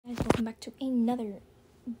welcome back to another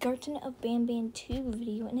Garten of BanBan 2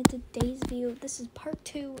 video, and in today's video, this is part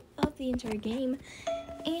 2 of the entire game,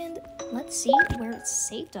 and let's see where it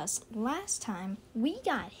saved us. Last time, we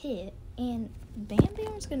got hit, and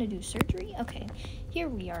BanBan was gonna do surgery. Okay, here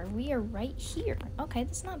we are right here. Okay,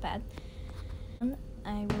 that's not bad. I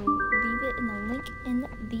will leave it in the link in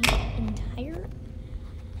the entire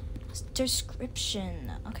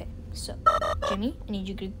description. Okay, so, Jimmy, I need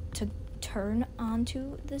you to turn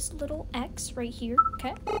onto this little X right here,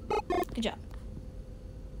 okay? Good job.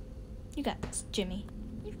 You got this, Jimmy.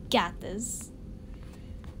 You got this.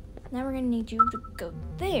 Now we're gonna need you to go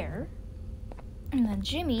there. And then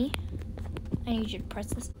Jimmy, I need you to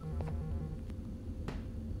press this.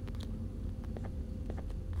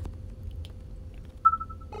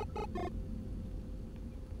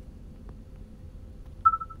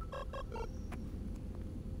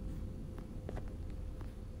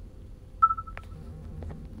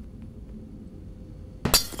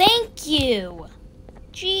 Thank you!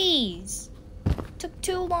 Jeez. Took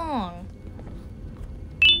too long.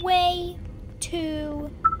 Way too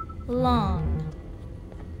long.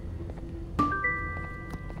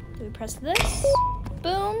 Do we press this?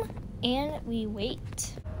 Boom. And we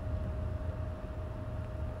wait.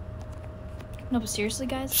 No, but seriously,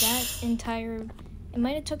 guys, that entire... It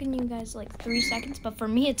might have taken you guys like 3 seconds, but for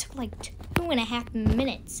me, it took like 2.5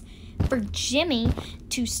 minutes for Jimmy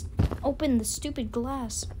to open the stupid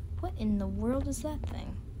glass. What in the world is that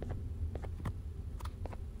thing?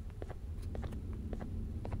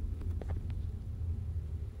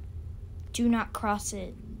 Do not cross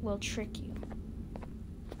it. Will trick you.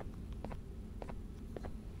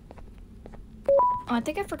 Oh, I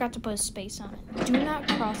think I forgot to put a space on it. Do not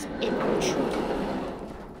cross it. It will trick you.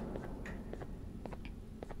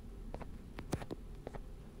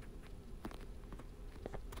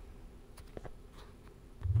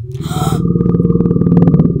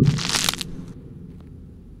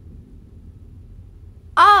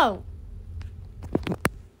 Oh!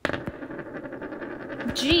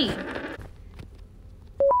 Gee.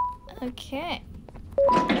 Okay.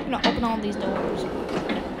 I'm gonna open all these doors.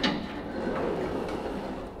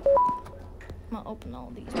 I'm gonna open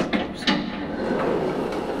all these doors.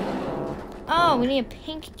 Oh, we need a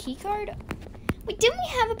pink key card? Wait, didn't we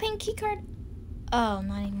have a pink key card? Oh,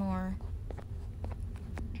 not anymore.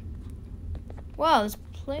 Wow, this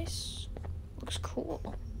place looks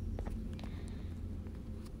cool.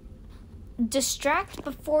 Distract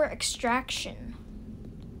before extraction.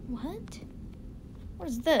 What? What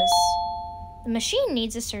is this? The machine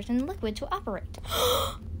needs a certain liquid to operate.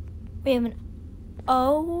 We have an...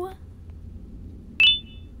 Oh.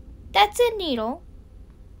 That's a needle.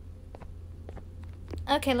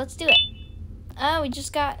 Okay, let's do it. Oh, we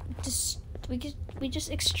just got... We just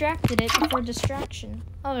extracted it before distraction.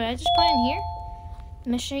 Oh, did I just put it in here? The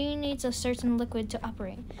machine needs a certain liquid to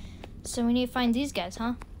operate. So we need to find these guys,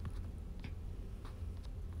 huh?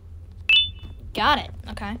 Got it.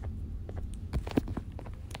 Okay.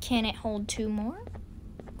 Can it hold 2 more?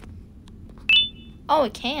 Oh,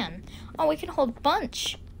 it can. Oh, we can hold a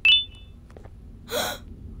bunch.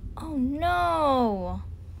 Oh, no.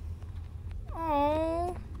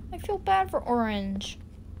 Oh, I feel bad for Orange.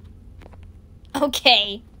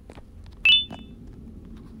 Okay.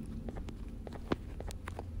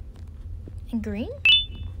 And green?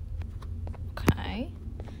 Okay.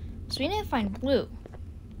 So we need to find blue.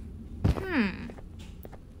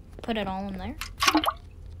 Put it all in there.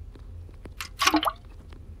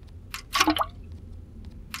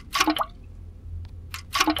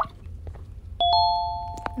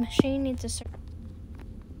 Machine needs a certain...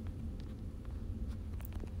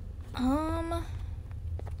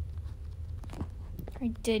 I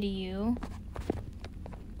did you.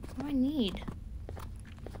 What do I need?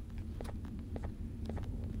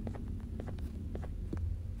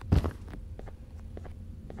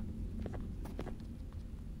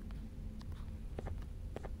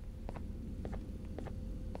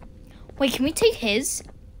 Wait, can we take his?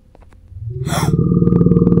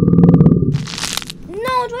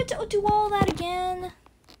 No, do I have to do all that again?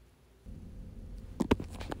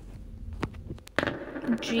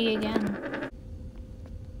 G again.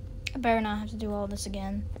 I better not have to do all this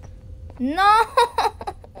again. No!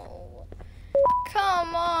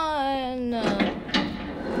 Come on!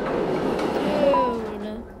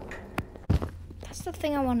 Dude. That's the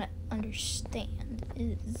thing I want to understand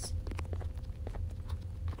is...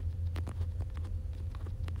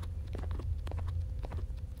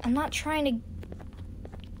 I'm not trying to...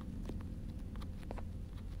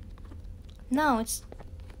 No, it's...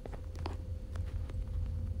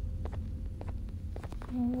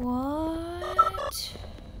 What?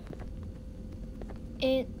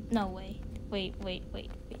 No way. Wait.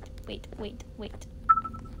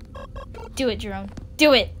 Do it, drone.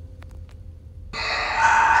 Do it.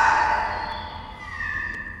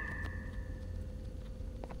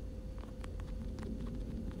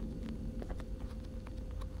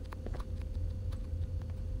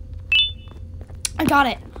 I got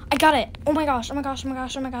it. Oh my gosh.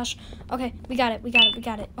 Okay, we got it.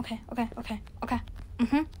 Okay.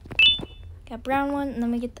 Got brown one, and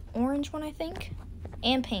then we get the orange one, I think.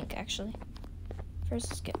 And pink, actually. First,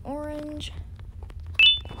 let's get orange.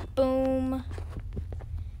 Boom.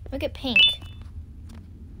 Look at pink.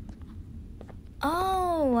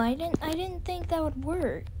 Oh, I didn't think that would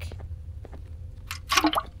work.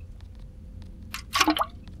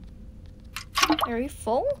 Are we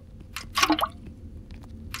full?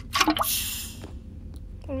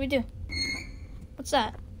 What do we do? What's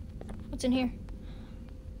that? What's in here?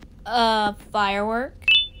 Firework.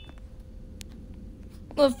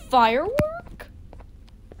 A firework?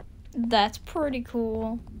 That's pretty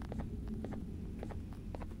cool.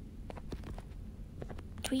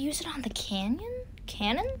 Do we use it on the cannon?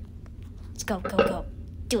 Let's go.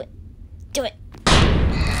 Do it.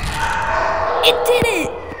 It did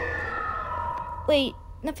it! Wait,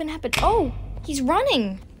 nothing happened. Oh, he's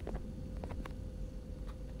running.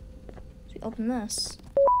 So we open this.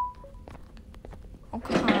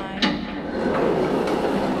 Okay.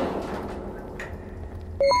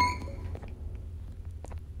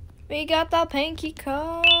 We got the pinky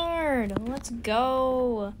card. Let's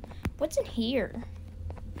go. What's in here?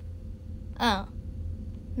 Oh,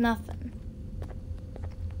 nothing.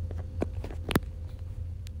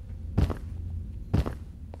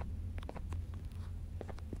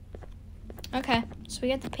 Okay, so we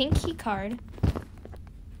got the pinky card.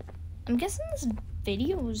 I'm guessing this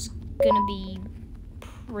video is gonna be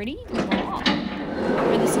pretty long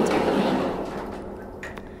for this entire game.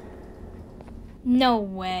 No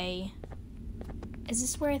way. Is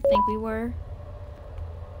this where I think we were?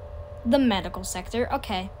 The medical sector.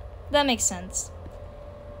 Okay, that makes sense.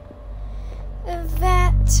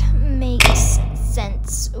 That makes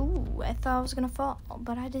sense. Ooh, I thought I was gonna fall,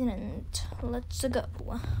 but I didn't. Let's go.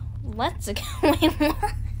 Wait, what?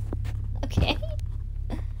 Okay.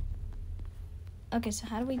 Okay, so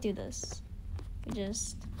how do we do this? We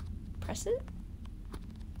just press it?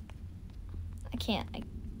 I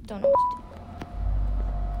don't know what to do.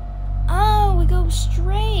 Oh, we go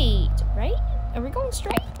straight, right? Are we going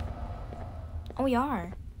straight? Oh, we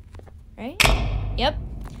are. Right? Yep.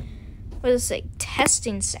 What does it say?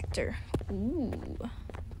 Testing sector. Ooh.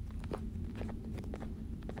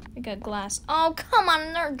 We got glass. Oh, come on,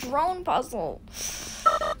 another drone puzzle.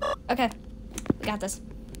 Okay, we got this.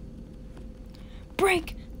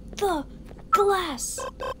 Break the glass.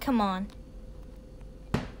 Come on.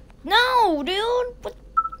 No, dude. What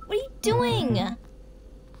are you doing?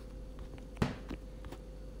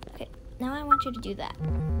 Okay, now I want you to do that.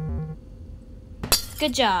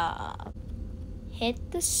 Good job.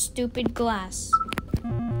 Hit the stupid glass.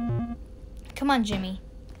 Come on, Jimmy.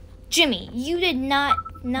 Jimmy, you did not.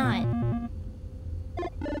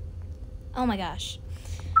 Oh my gosh.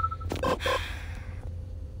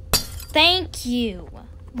 Thank you.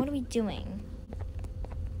 What are we doing?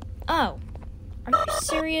 Oh, are you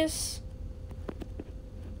serious?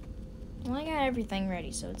 Well, I got everything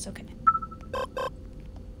ready, so it's okay.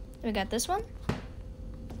 We got this one.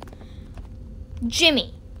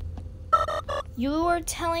 Jimmy, you are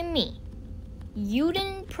telling me you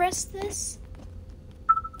didn't press this?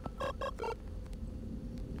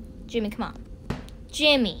 Jimmy, come on.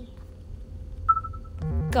 Jimmy.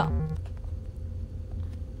 Go.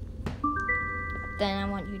 Then I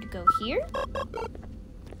want you to go here.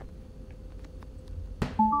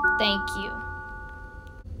 Thank you.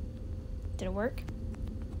 Did it work?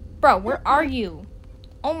 Bro, where are you?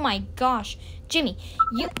 Oh my gosh. Jimmy,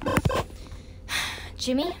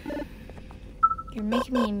 Jimmy? You're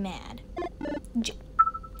making me mad.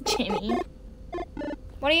 Jimmy?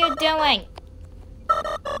 What are you doing?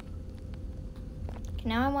 Okay,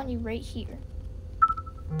 now I want you right here.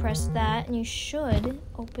 Press that and you should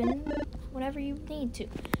open whatever you need to.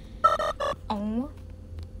 Oh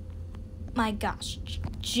my gosh.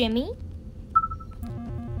 Jimmy?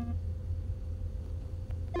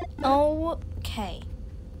 Okay.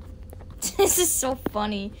 This is so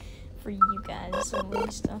funny for you guys, at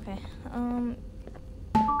least. Okay.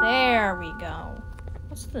 There we go.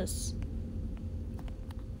 What's this?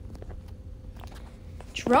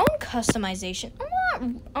 Drone customization.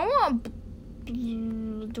 I want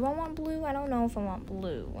blue. Do I want blue? I don't know if I want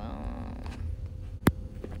blue.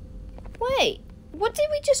 Wait, what did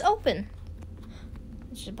we just open?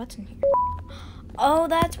 There's a button here. Oh,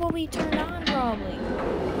 that's what we turned on, probably.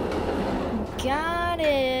 Got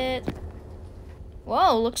it.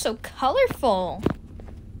 Whoa, looks so colorful.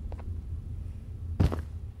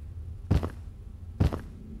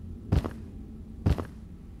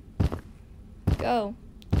 Go,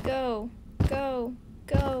 go, go,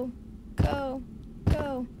 go, go,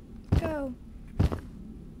 go, go.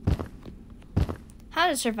 How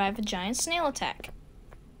to survive a giant snail attack.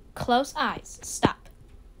 Close eyes, stop.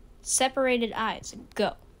 Separated eyes,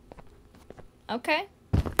 go. Okay.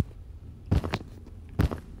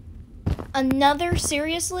 Another?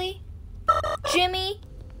 Seriously? Jimmy,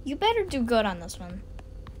 you better do good on this one.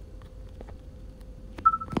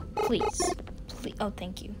 Please. Please. Oh,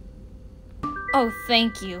 thank you. Oh,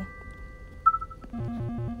 thank you.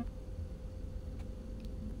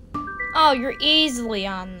 Oh, you're easily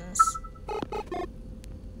on this.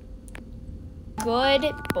 Good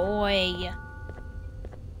boy.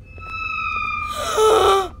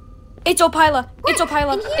 It's Opila. It's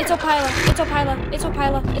Opila. It's Opila. It's Opila. It's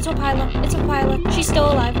Opila. It's Opila. It's Opila. She's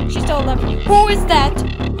still alive. She's still alive. Who is that?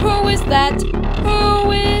 Who is that?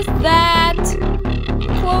 Who is that?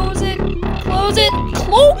 Close it. Close it.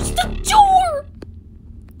 Close the door.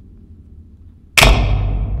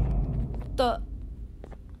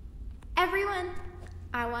 Everyone,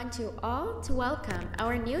 I want you all to welcome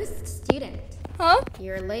our newest student. Huh?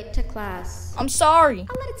 You're late to class. I'm sorry.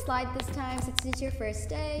 I'll let it slide this time since it's your first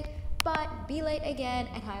day, but be late again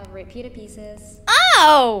and I'll repeat the pieces.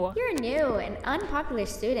 Ow! You're a new and unpopular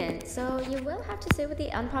student, so you will have to sit with the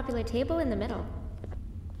unpopular table in the middle.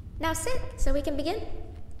 Now sit so we can begin.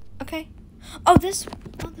 Okay. Oh, this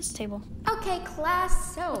table. Okay,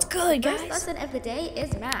 class, so it's good, the guys. first lesson of the day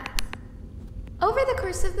is math. Over the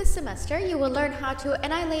course of the semester, you will learn how to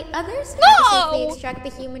annihilate others, how to safely extract the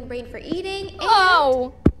human brain for eating,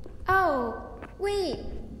 and... Oh, wait,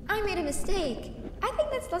 I made a mistake. I think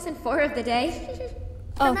that's lesson 4 of the day.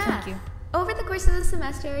 Oh, math. thank you. Over the course of the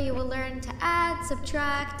semester, you will learn to add,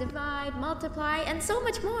 subtract, divide, multiply, and so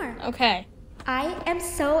much more. Okay. I am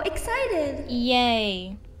so excited.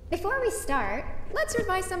 Yay. Before we start, let's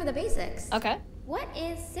revise some of the basics. Okay. What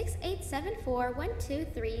is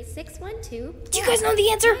 6874123612? Do you guys know the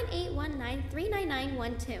answer?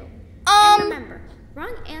 9819399912. And remember,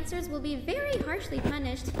 wrong answers will be very harshly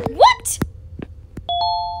punished. What?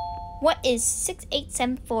 What is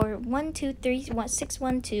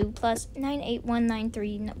 6874123612 plus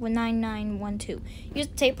 981939912? Use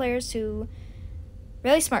the tape players to...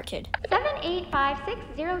 Really smart kid.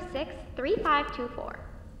 785-606-3524.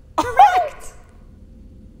 Correct!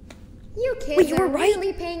 You kids you were are right.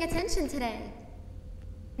 really paying attention today.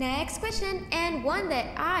 Next question, and one that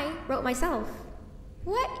I wrote myself.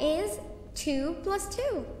 What is 2 plus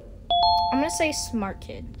 2? I'm gonna say smart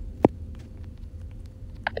kid.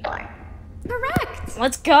 4. Correct!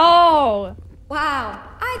 Let's go! Wow,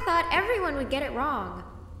 I thought everyone would get it wrong.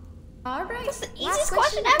 All right, That's the last easiest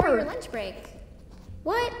question before ever. your lunch break.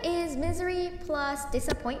 What is misery plus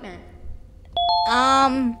disappointment?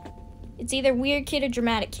 It's either weird kid or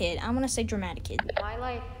dramatic kid. I'm gonna say dramatic kid. My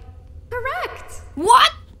life. Correct!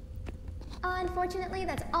 What? Unfortunately,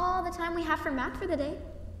 that's all the time we have for math for the day.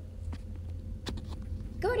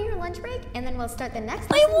 Go to your lunch break, and then we'll start the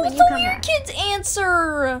next Wait, lesson what when was you the come weird back. kid's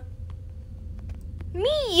answer?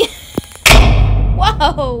 Me.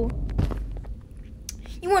 Whoa.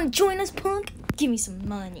 You wanna join us, punk? Give me some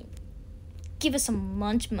money. Give us some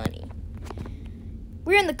lunch money.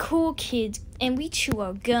 We're in the cool kids, and we chew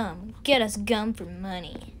our gum. Get us gum for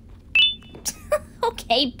money.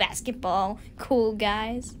 Okay, basketball. Cool,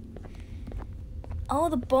 guys. Oh,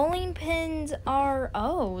 the bowling pins are...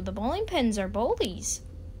 Oh, the bowling pins are bowlies.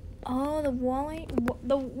 Oh, the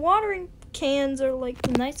watering cans are like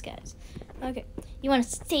the nice guys. Okay, you want to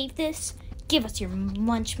save this? Give us your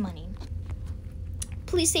lunch money.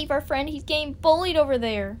 Please save our friend. He's getting bullied over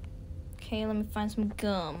there. Okay, let me find some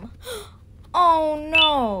gum. Oh,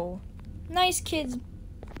 no. Nice kids.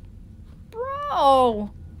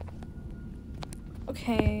 Bro.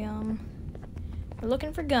 Okay, we're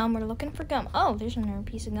looking for gum. We're looking for gum. Oh, there's another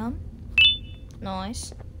piece of gum.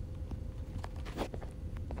 Nice.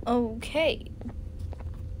 Okay.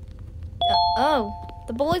 Oh,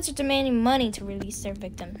 the bullies are demanding money to release their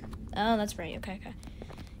victim. Oh, that's right. Okay.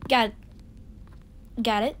 Got it.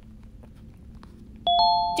 Got it.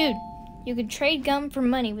 Dude, you could trade gum for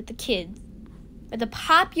money with the kids. With the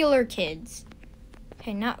popular kids.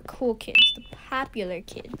 Okay, not cool kids. The popular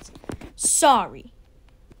kids. Sorry.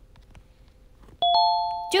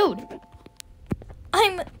 Dude.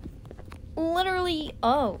 I'm literally...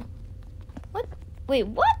 Oh. What? Wait,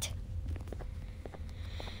 what?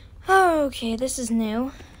 Okay, this is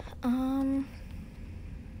new.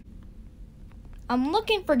 I'm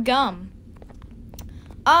looking for gum.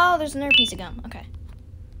 Oh, there's another piece of gum. Okay.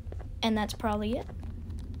 And that's probably it.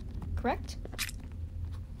 Correct?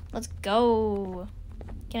 Let's go.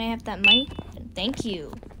 Can I have that money? Thank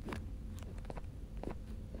you.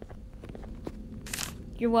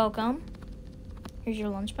 You're welcome. Here's your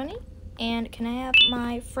lunch money. And can I have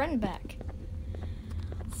my friend back?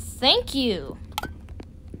 Thank you.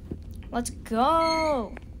 Let's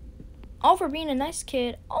go. All for being a nice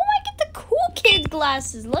kid. Oh, I get the cool kid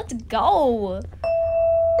glasses. Let's go.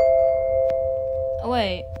 Oh,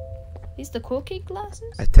 wait. These the cool kid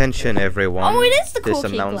glasses? Attention everyone. Oh, it is the cool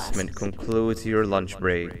This kid announcement glasses. concludes your lunch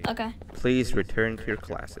break. Okay. Please return to your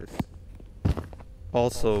classes.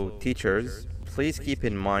 Also, teachers, please keep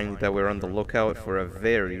in mind that we're on the lookout for a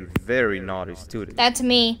very, very naughty student. That's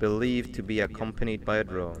me. Believed to be accompanied by a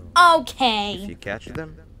drone. Okay. If you catch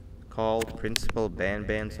them, call Principal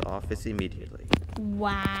BanBan's office immediately.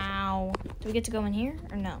 Wow. Do we get to go in here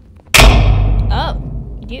or no? Oh,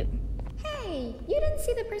 you do. Hey, you didn't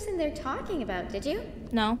see the person they're talking about, did you?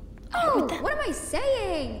 No. Oh, what am I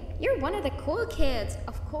saying? You're one of the cool kids.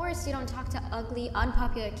 Of course you don't talk to ugly,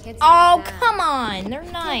 unpopular kids Oh, like that. come on. They're Take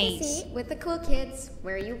a nice. seat with the cool kids,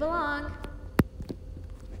 where you belong.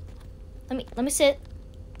 Let me sit.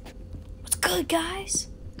 What's good, guys?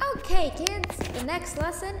 Okay, kids, the next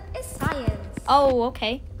lesson is science. Oh,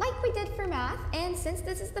 okay. Like we did for math, and since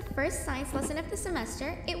this is the first science lesson of the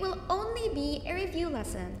semester, it will only be a review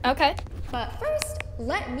lesson. Okay. But first,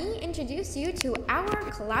 let me introduce you to our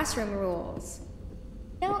classroom rules.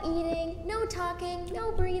 No eating, no talking,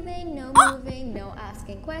 no breathing, no moving, no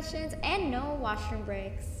asking questions, and no washroom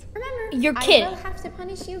breaks. Remember, You're kidding. I will have to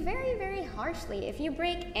punish you very, very harshly if you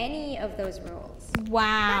break any of those rules.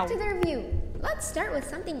 Wow. Back to the review. Let's start with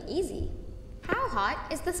something easy. How hot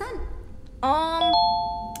is the sun?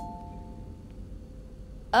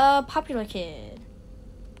 Popular kid.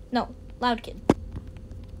 No, loud kid.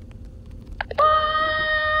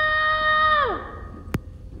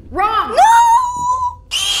 Wrong! No!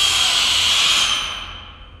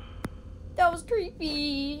 That was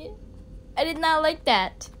creepy. I did not like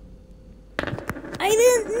that. I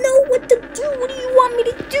didn't know what to do. What do you want me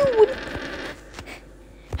to do?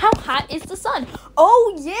 How hot is the sun?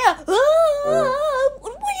 Oh, yeah.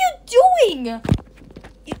 What are you doing?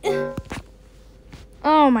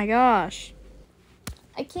 Oh, my gosh.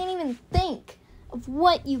 I can't even think of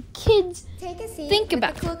what you kids Take a seat think with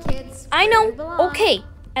about. the cool kids. I where you know. belong. Okay.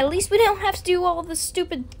 At least we don't have to do all the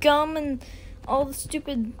stupid gum and all the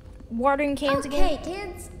stupid watering cans Okay,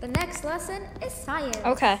 again. kids, the next lesson is science.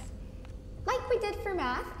 Okay. Like we did for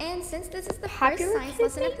math, and since this is the Popular first science kid,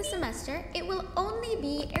 lesson of the maybe? semester, it will only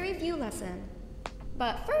be a review lesson.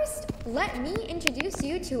 But first, let me introduce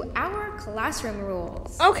you to our classroom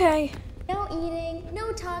rules. Okay. No eating,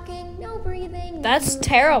 no talking, no breathing, no That's moving,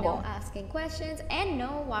 terrible. no asking questions, and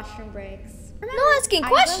no washroom breaks. Remember, No asking I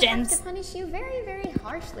will questions? have to punish you very, very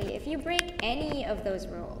harshly if you break any of those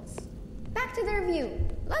rules. Back to the review.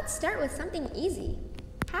 Let's start with something easy.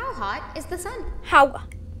 How hot is the sun? How?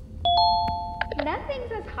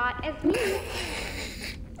 Nothing's as hot as me.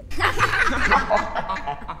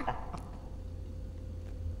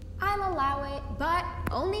 I'll allow it, but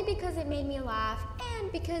only because it made me laugh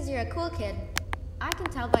and because you're a cool kid. I can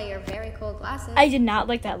tell by your very cool glasses. I did not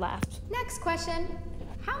like that laugh. Next question.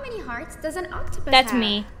 How many hearts does an octopus have? That's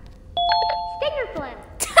me. Stingerflint.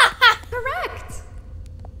 Correct.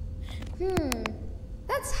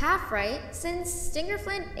 That's half right, since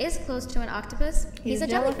Stingerflint is close to an octopus. He's a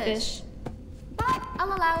jellyfish. But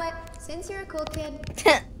I'll allow it, since you're a cool kid.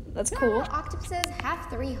 That's cool. Normal octopuses have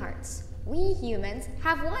 3 hearts. We humans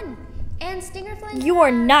have 1. And Stingerflint You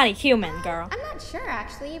are has- not a human, girl. I'm not sure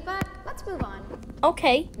actually, but let's move on.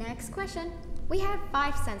 Okay. Next question. We have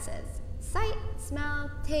 5 senses. Sight,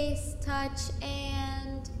 smell, taste, touch,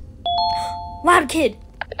 and... Loud kid.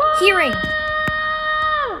 Hearing.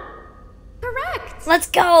 Correct! Let's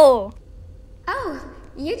go. Oh,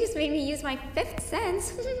 you just made me use my 5th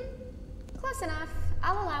sense. Close enough.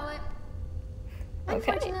 I'll allow it. Okay.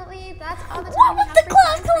 Unfortunately, that's all the time What we was have the for clown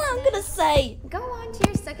science for today. gonna say? Go on to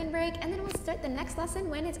your second break, and then we'll start the next lesson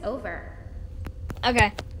when it's over.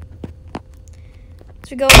 Okay.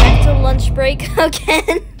 So we go back to lunch break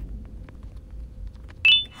again.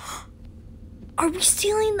 Are we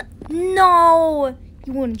stealing? No.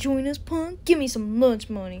 You want to join us, punk? Give me some lunch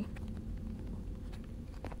money.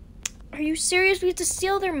 Are you serious? We have to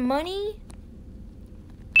steal their money?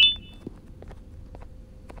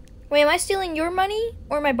 Wait, am I stealing your money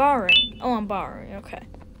or am I borrowing? Oh, I'm borrowing. Okay.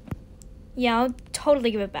 Yeah, I'll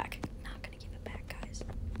totally give it back. I'm not gonna give it back, guys.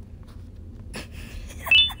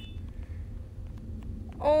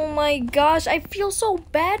 Oh Oh my gosh, I feel so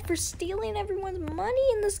bad for stealing everyone's money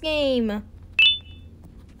in this game.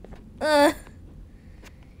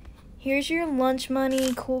 Here's your lunch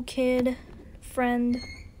money, cool kid, friend.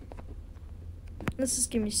 This is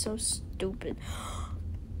gonna be so stupid.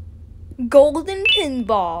 Golden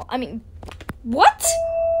pinball. I mean, what?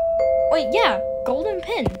 Wait, yeah, golden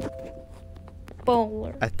pin.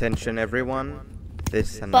 Bowler. Attention everyone.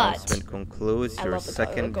 This announcement concludes your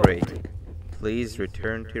second break. Please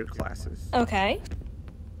return to your classes. Okay.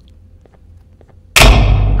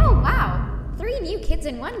 Oh, wow. 3 new kids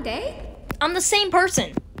in one day? I'm the same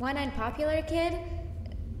person. 1 unpopular kid?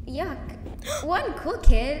 Yuck. 1 cool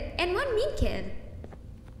kid and 1 mean kid.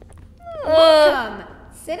 Welcome.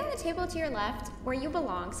 Sit on the table to your left where you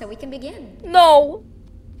belong so we can begin. No.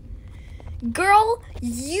 Girl,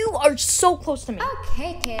 you are so close to me.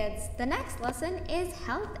 Okay, kids. The next lesson is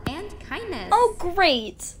health and kindness. Oh,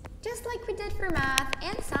 great. Just like we did for math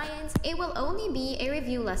and science, it will only be a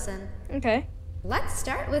review lesson. Okay. Let's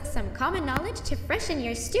start with some common knowledge to freshen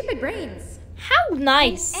your stupid brains. How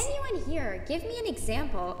nice. Can anyone here give me an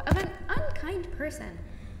example of an unkind person?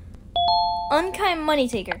 Unkind money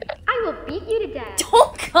taker. I will beat you to death.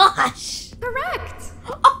 Oh, gosh. Correct.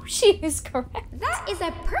 Oh, she is correct. That is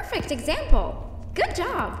a perfect example. Good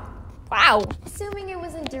job. Wow. Assuming it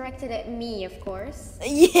wasn't directed at me, of course.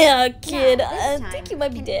 Yeah, kid. Now, I this think time, you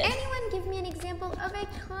might be can dead. anyone give me an example of a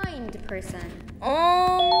kind person?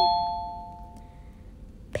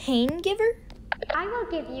 Pain giver? I will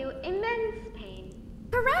give you immense pain.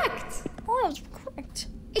 Correct. Oh, that was correct.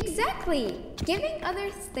 Exactly. Giving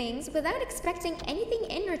others things without expecting anything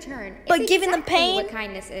in return But is giving them exactly pain? what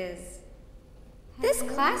kindness is. This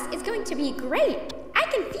class is going to be great. I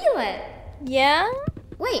can feel it. Yeah?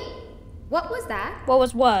 Wait, what was that? What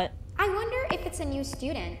was what? I wonder if it's a new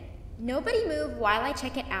student. Nobody move while I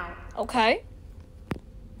check it out. Okay.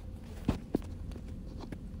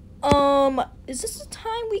 Is this the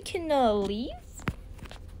time we can leave?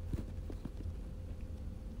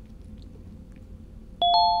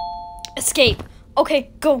 Escape.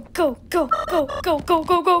 Okay, go, go, go, go, go, go,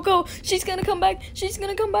 go, go, go. She's gonna come back. She's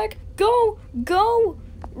gonna come back. Go, go,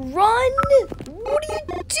 run. What are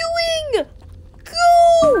you doing?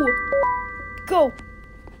 Go, go.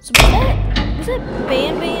 So was that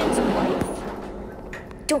BanBan's wife?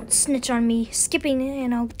 Don't snitch on me. Skipping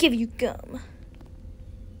and I'll give you gum.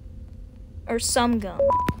 Or some gum.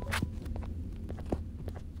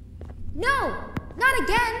 No, not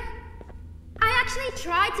again. I actually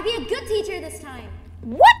tried to be a good teacher this time.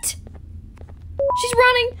 What? She's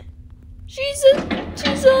running.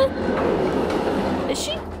 Is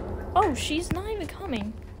she? Oh, she's not even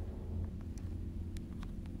coming.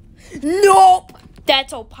 Nope.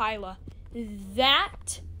 That's Opila.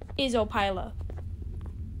 That is Opila.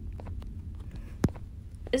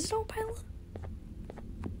 Is it Opila?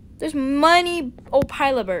 There's many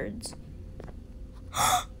Opila birds.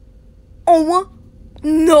 Oh,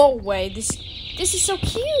 no way. This is so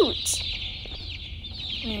cute.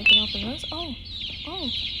 Wait, I can open this. Oh.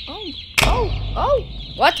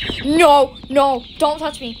 What? No, don't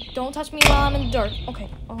touch me. Don't touch me while I'm in the dark. Okay,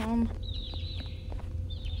 okay,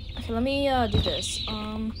 let me do this.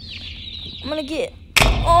 I'm gonna get.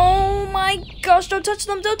 Oh my gosh! Don't touch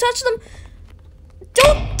them! Don't touch them!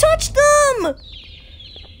 Don't touch them!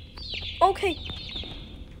 Okay.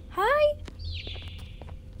 Hi.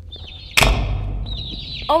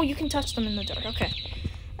 Oh, you can touch them in the dark. Okay.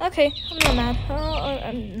 Okay, I'm not mad.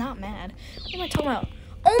 I'm not mad. What am I talking about?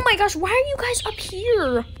 Oh my gosh, why are you guys up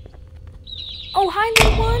here? Oh, hi,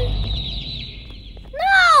 little one.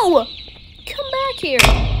 No! Come back here.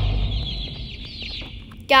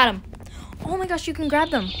 Got him. Oh my gosh, you can grab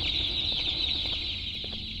them.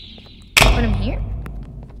 Put him here.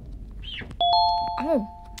 Oh,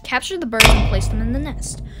 capture the birds and place them in the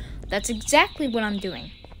nest. That's exactly what I'm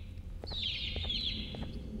doing.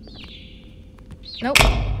 Nope.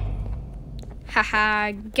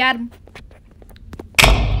 Haha, got him.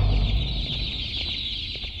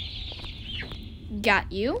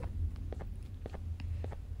 Got you.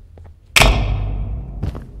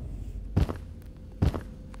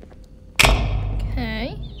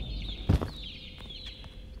 Okay.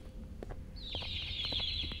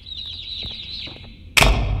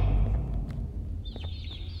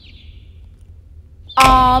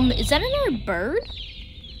 Is that another bird?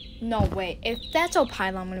 No, wait. If that's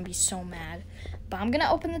Opila, I'm gonna be so mad. But I'm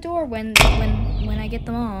gonna open the door when I get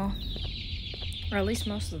them all. Or at least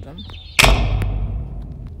most of them.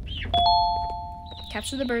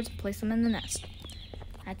 Capture the birds and place them in the nest.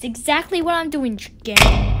 That's exactly what I'm doing, gang.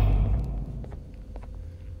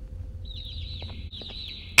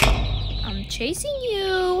 I'm chasing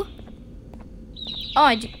you.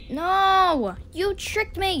 Oh, no, you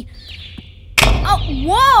tricked me. Oh,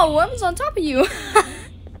 whoa, I was on top of you.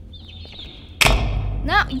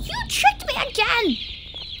 No, you tricked me again.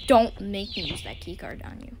 Don't make me use that key card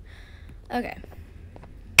on you. Okay.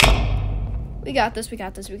 We got this, we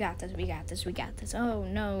got this, we got this, we got this, we got this. Oh,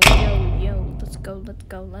 no, yo, let's go, let's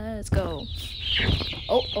go, let's go.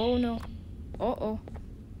 Oh, no. Uh-oh.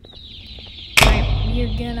 Alright,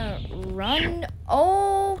 we're gonna run.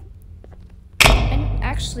 Oh, I didn't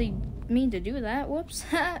actually mean to do that, whoops.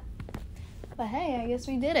 But hey, I guess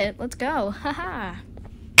we did it. Let's go, haha.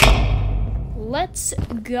 Let's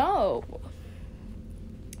go.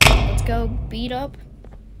 Let's go beat up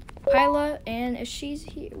Opila, and if she's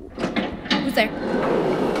here, who's there?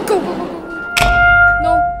 Go, go, go, go.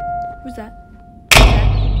 No, who's that?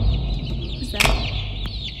 Who's that?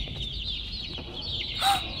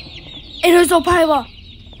 It is Opila.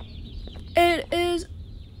 It is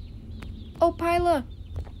Opila.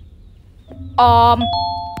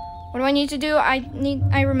 What do I need to do? I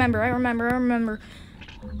remember. What do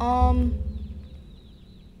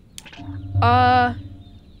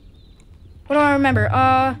I remember?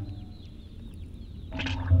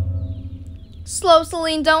 Slow,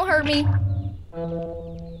 Celine, don't hurt me.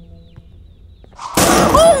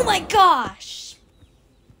 Oh my gosh!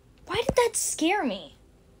 Why did that scare me?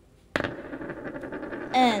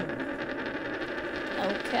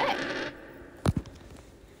 Okay.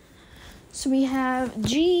 So we have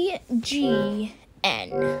G, G,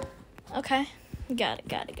 N. Okay, got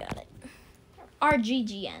it.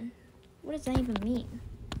 RGGN. What does that even mean?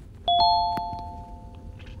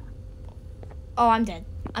 Oh, I'm dead.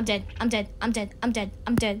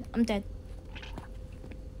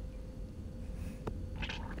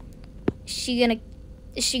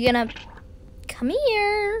 Is she gonna come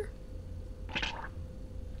here?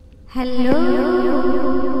 Hello?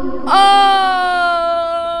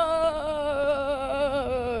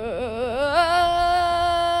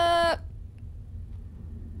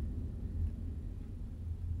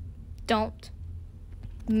 Don't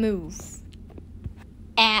move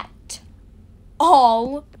at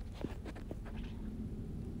all.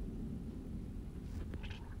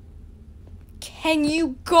 Can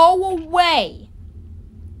you go away?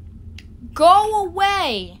 Go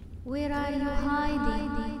away. Where are you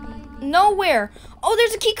hiding? Nowhere. Oh,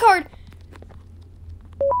 there's a key card.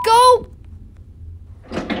 Go.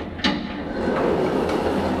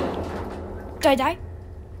 Did I die?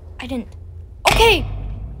 I didn't. Okay.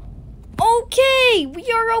 Okay,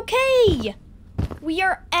 we are okay. We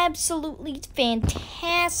are absolutely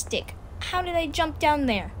fantastic. How did I jump down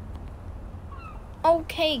there?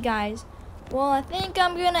 Okay, guys. Well, I think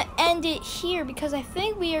I'm gonna end it here because I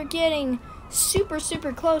think we are getting super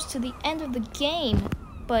close to the end of the game.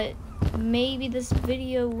 But maybe this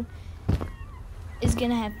video is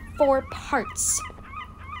gonna have 4 parts.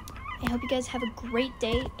 I hope you guys have a great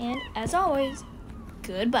day, and as always,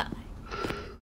 goodbye.